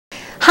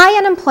High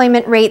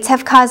unemployment rates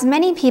have caused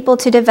many people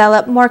to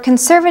develop more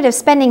conservative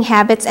spending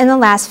habits in the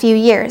last few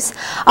years.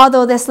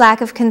 Although this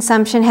lack of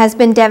consumption has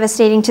been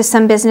devastating to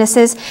some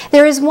businesses,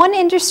 there is one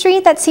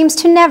industry that seems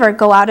to never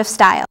go out of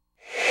style.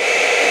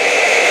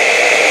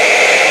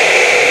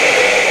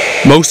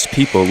 Most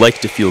people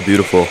like to feel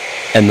beautiful,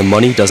 and the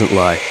money doesn't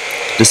lie.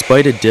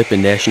 Despite a dip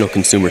in national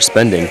consumer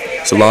spending,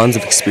 salons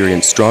have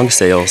experienced strong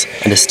sales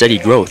and a steady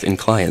growth in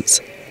clients.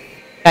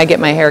 I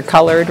get my hair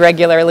colored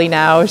regularly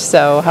now,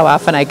 so how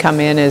often I come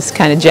in is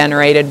kind of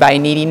generated by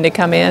needing to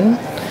come in.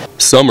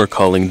 Some are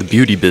calling the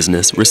beauty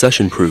business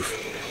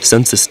recession-proof.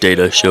 Census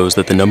data shows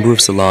that the number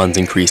of salons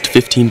increased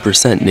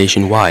 15%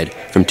 nationwide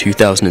from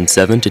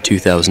 2007 to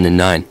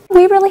 2009.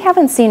 We really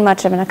haven't seen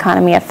much of an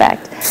economy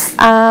effect.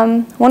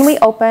 When we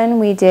opened,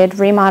 we did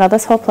remodel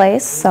this whole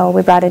place, so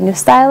we brought in new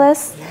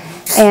stylists,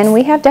 and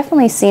we have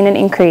definitely seen an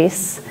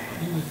increase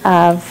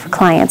of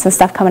clients and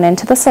stuff coming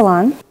into the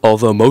salon.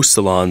 Although most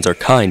salons are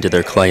kind to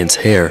their clients'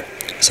 hair,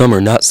 some are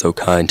not so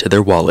kind to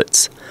their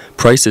wallets.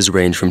 Prices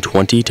range from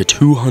 $20 to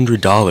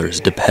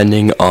 $200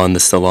 depending on the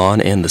salon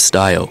and the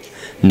style.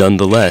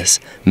 Nonetheless,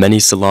 many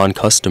salon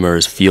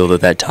customers feel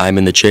that time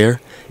in the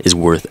chair is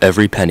worth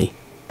every penny.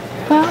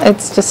 Well,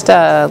 it's just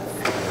a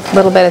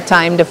little bit of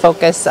time to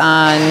focus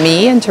on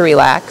me and to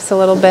relax a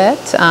little bit.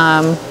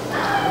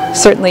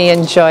 Certainly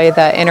enjoy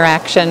the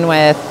interaction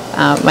with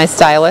my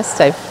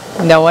stylist. I've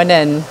known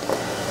and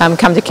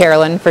come to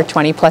Carolyn for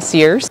 20+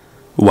 years.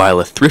 While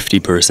a thrifty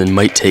person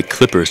might take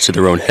clippers to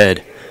their own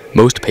head,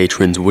 most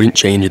patrons wouldn't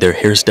change their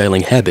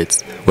hairstyling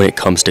habits when it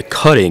comes to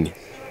cutting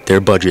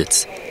their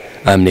budgets.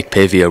 I'm Nick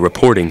Pavia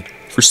reporting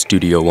for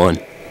Studio One.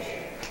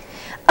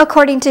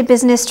 According to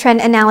Business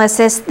Trend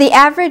Analysis, the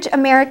average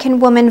American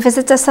woman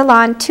visits a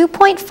salon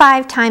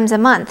 2.5 times a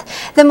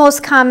month. The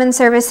most common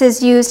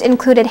services used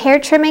included hair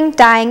trimming,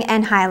 dyeing,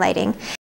 and highlighting.